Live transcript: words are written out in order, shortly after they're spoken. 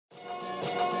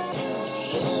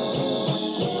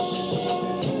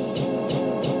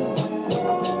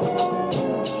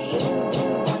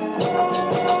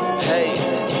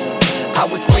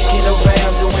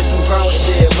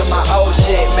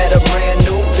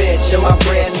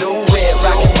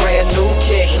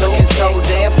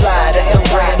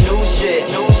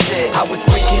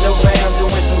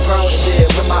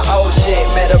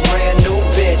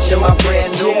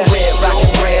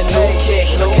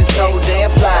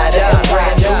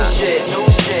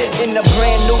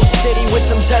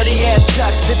some dirty ass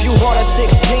chucks. If you want a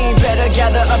 16, better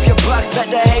gather up your bucks.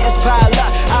 Let the haters pile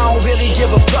up, I don't really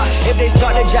give a fuck. If they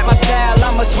start to jack my style,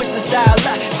 I'ma switch the style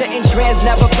up. Setting trends,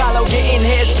 never follow, getting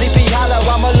hit, Sleepy Hollow.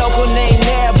 I'm a local name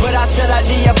there, but I sell out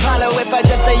the Apollo. If I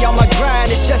just stay on my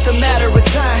grind, it's just a matter of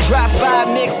time. Drop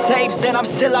 5 mixtapes and I'm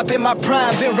still up in my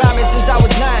prime. Been rhyming since I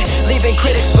was 9, leaving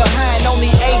critics behind. Only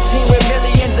 18 with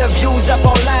millions of views up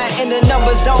online, and the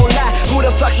numbers don't lie. Who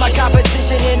the fuck's my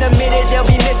competition? In a minute they'll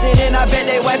be missing, and I bet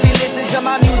they wifey listen to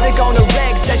my music on the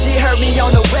reg. Said she heard me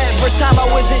on the web. First time I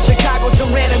was in Chicago,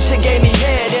 some random chick gave me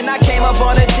head, and I came up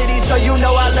on the titty, so you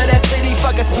know I love that city.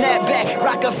 Fuck a snapback,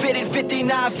 rock a fitted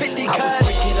 5950,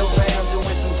 cuz